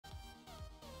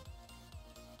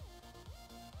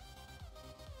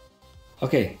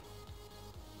Okay,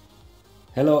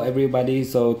 hello everybody.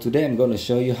 So today I'm going to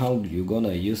show you how you're going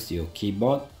to use your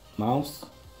keyboard mouse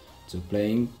to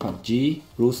playing PUBG,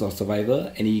 Rules of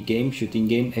Survival, any game, shooting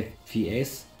game,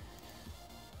 FPS.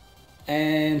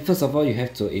 And first of all, you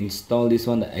have to install this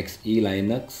one, the XE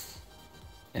Linux,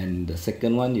 and the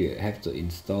second one you have to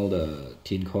install the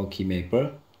Tincore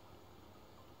Keymapper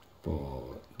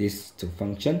for this to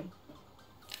function.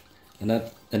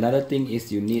 Another thing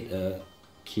is you need a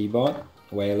keyboard,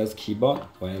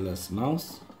 wireless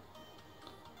mouse.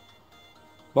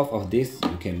 Both of these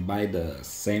you can buy the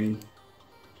same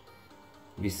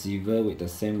receiver with the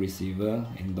same receiver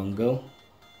and dongle,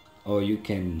 or you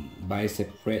can buy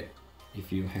separate.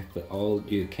 If you have the all,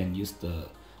 you can use the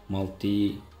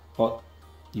multi-port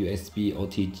USB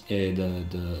OTG,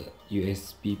 the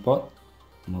USB port,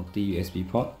 multi-USB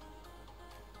port.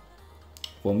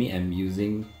 For me, I'm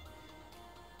using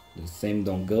the same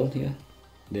dongle here.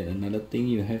 Then another thing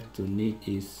you have to need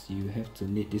is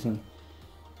this one,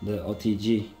 the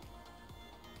OTG.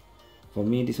 For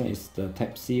me, this one is the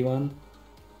Type C one.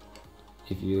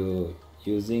 If you're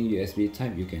using USB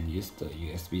type, you can use the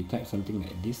USB type, something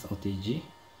like this, OTG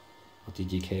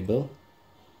cable.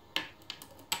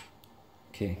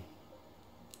 Okay,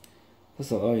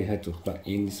 first of all, you have to plug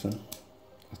in this one.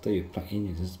 After you plug in,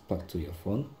 you just plug to your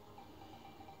phone.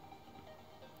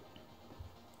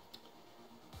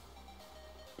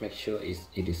 Make sure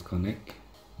it is connect.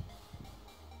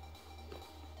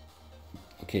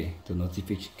 Okay, the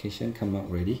notification come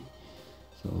out ready.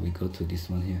 So we go to this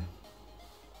one here.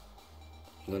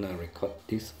 I'm gonna record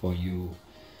this for you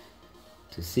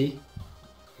to see.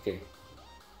 Okay.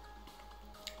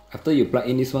 After you plug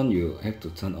in this one, you have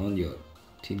to turn on your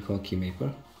Tincore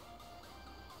Keymapper.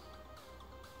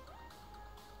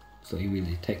 So it will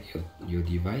detect your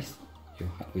device, your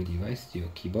hardware device, your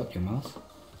keyboard, your mouse.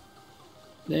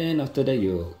 Then after that,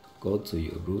 you go to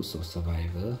your Rules of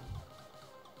Survival.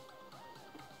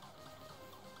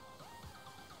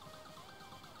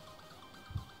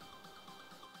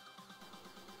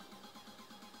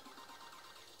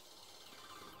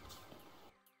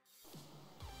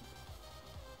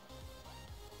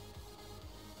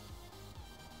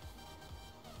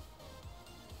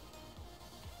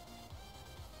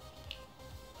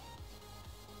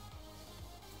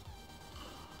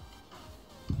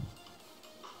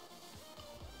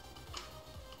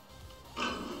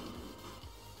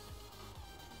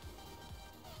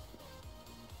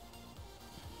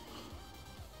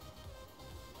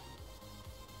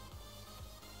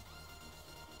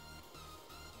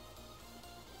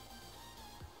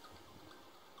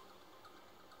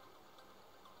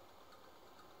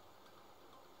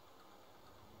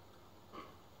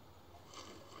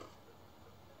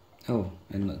 Oh,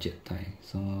 and not yet time,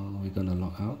 so we're gonna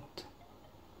log out.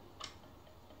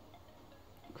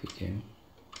 Quick game.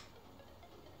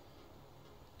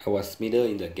 I was middle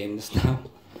in the game just now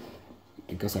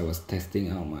because I was testing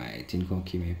out my Tincore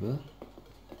Keymapper.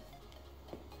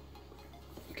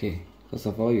 Okay, first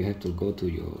of all, you have to go to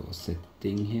your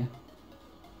setting here.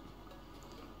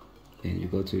 Then you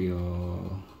go to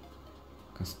your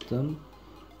custom.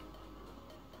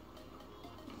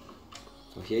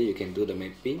 So here you can do the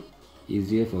mapping,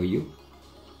 easier for you.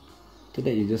 After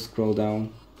that, you just scroll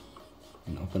down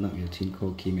and open up your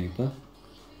Tincore Keymapper.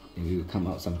 And it will come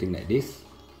out something like this.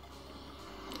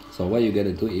 So what you're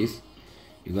gonna do is,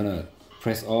 you're gonna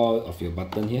press all of your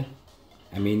button here.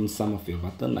 I mean some of your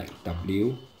button like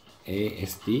W, A,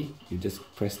 S, D. You just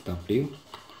press W.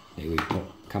 It will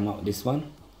come out this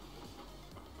one.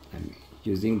 I'm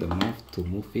using the mouse to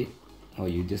move it, or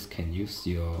you just can use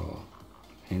your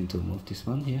hand to move this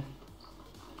one here.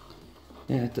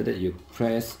 Then after that, you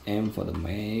press M for the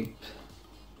map.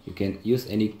 You can use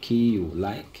any key you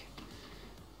like.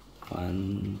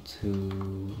 1,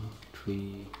 2,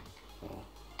 3, 4,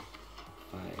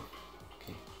 5.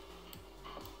 Okay.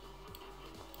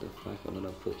 The 5 I'm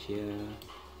gonna put here.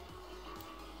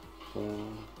 4,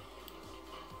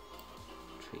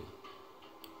 3,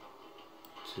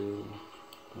 2,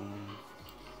 1.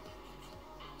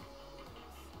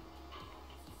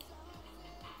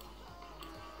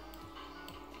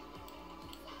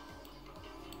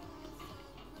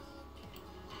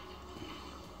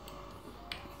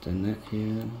 Done that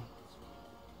here.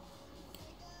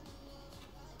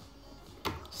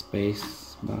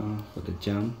 Space bar for the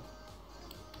jump.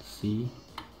 C.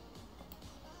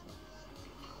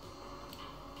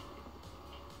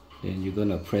 Then you're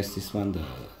gonna press this one, the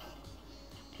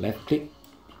left click.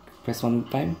 Press one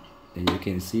time. Then you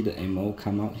can see the MO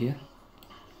come out here.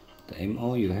 The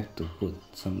MO you have to put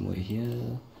somewhere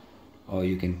here, or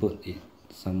you can put it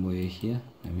somewhere here.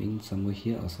 I mean somewhere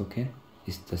here also can.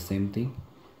 it's the same thing.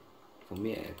 For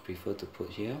me, I prefer to put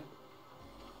here.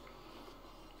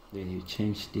 Then you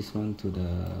change this one to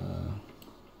the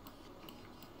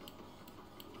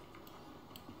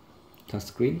touch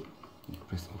screen.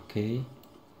 Press OK.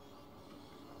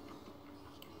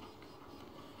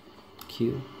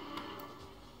 Q.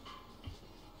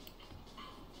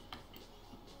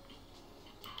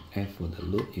 F for the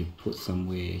loop, you put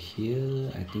somewhere here.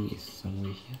 I think it's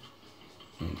somewhere here.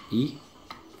 And E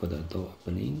for the door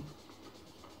opening.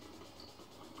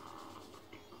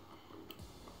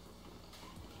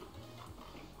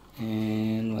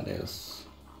 And what else?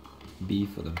 B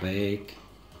for the back.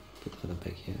 Put for the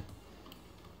back here.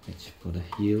 H for the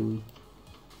heel.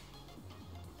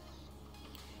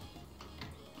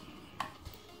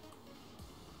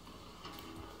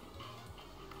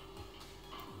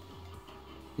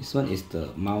 This one is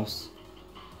the mouse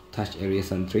touch area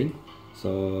centering,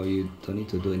 so you don't need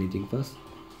to do anything first.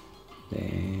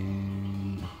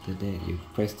 Then after that you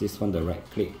press this one, the right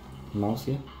click mouse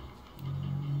here,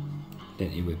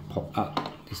 then it will pop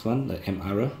up this one, the M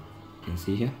arrow. You can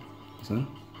see here, this one,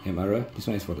 M arrow. This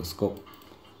one is for the scope.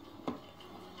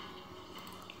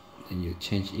 Then you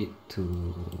change it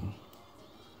to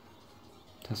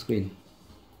touchscreen.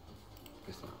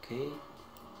 Press OK.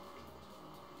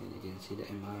 And you can see the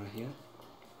M arrow here.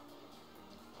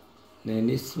 Then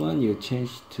this one you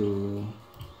change to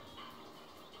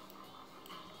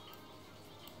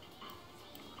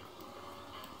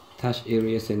touch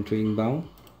area centering bound.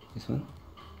 This one.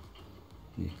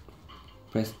 You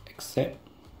press accept.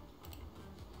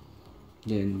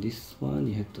 Then this one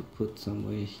you have to put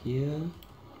somewhere here.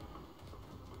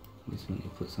 This one you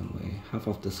put somewhere half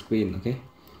of the screen, okay?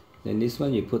 Then this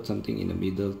one you put something in the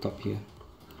middle top here.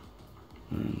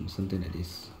 Something like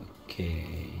this.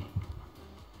 Okay.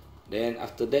 Then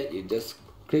after that you just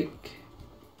click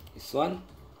this one.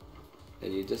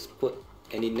 Then you just put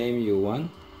any name you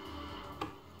want.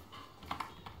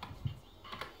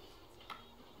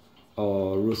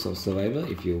 Or rules of survival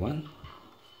if you want.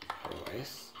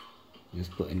 OS.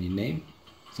 Just put any name.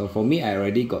 So for me, I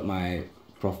already got my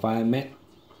profile made.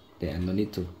 Then I don't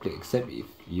need to click accept. If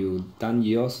you done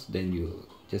yours, then you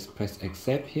just press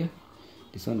accept here.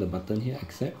 This one, the button here,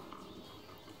 accept.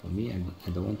 For me, I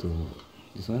don't want to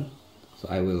this one, so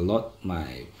I will load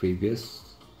my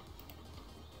previous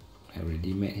I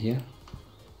already made here.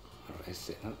 Alright,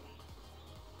 set up.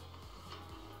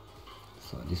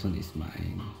 So this one is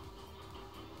mine.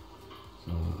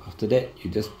 So after that, you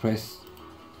just press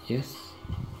yes.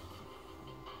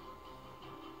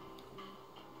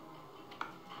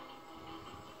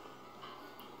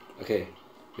 Okay,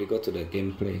 we go to the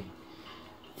gameplay.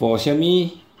 For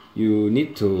Xiaomi, you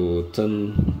need to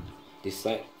turn this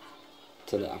side,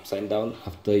 turn it upside down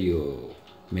after you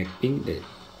mapping. That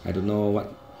I don't know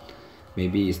what,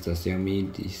 maybe it's the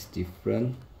Xiaomi is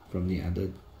different from the other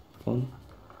phone.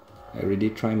 I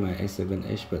already tried my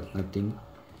S7H but nothing.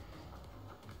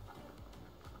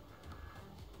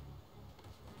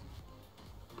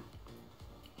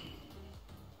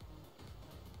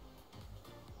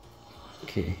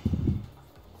 Okay,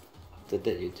 after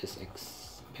that you just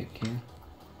back here.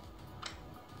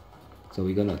 So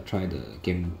we're gonna try the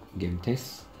game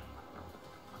test.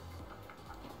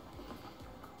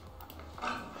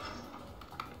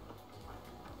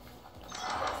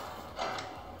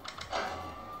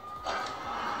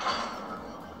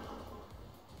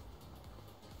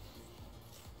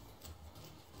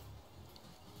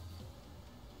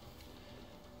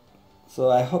 So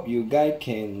I hope you guys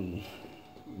can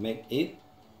make it.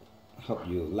 Hope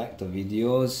you like the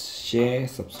videos, share,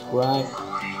 subscribe.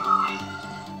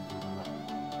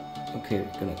 Okay,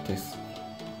 we're gonna test.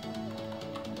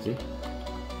 See?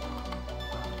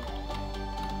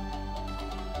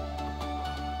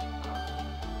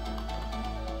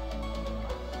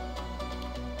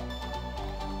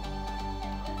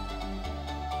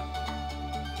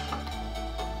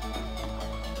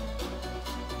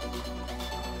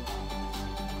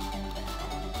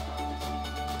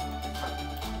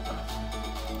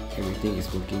 Everything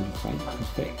is working fine,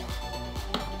 perfect.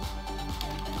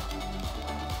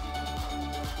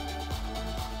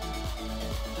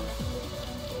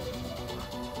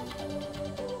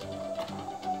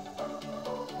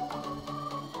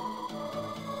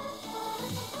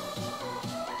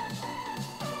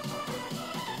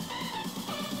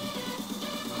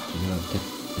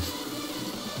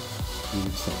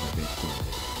 Inside the bed.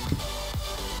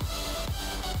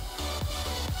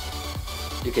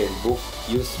 You can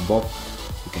use both.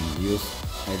 You can use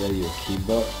either your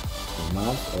keyboard, your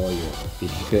mouse, or your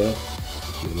finger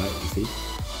if you like. You see.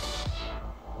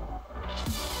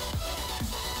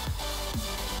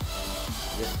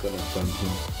 gonna jump him.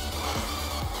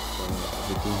 So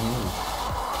everything here.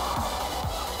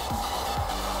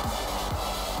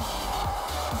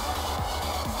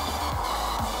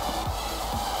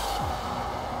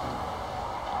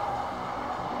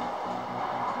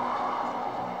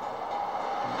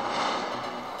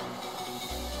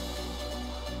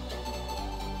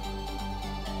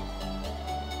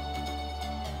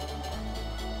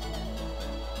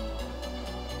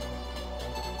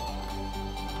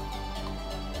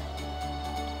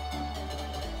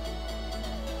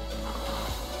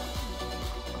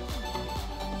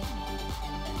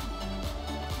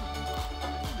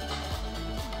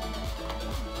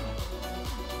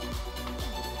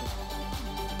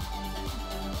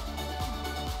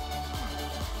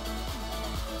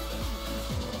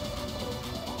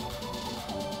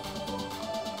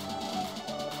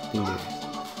 I think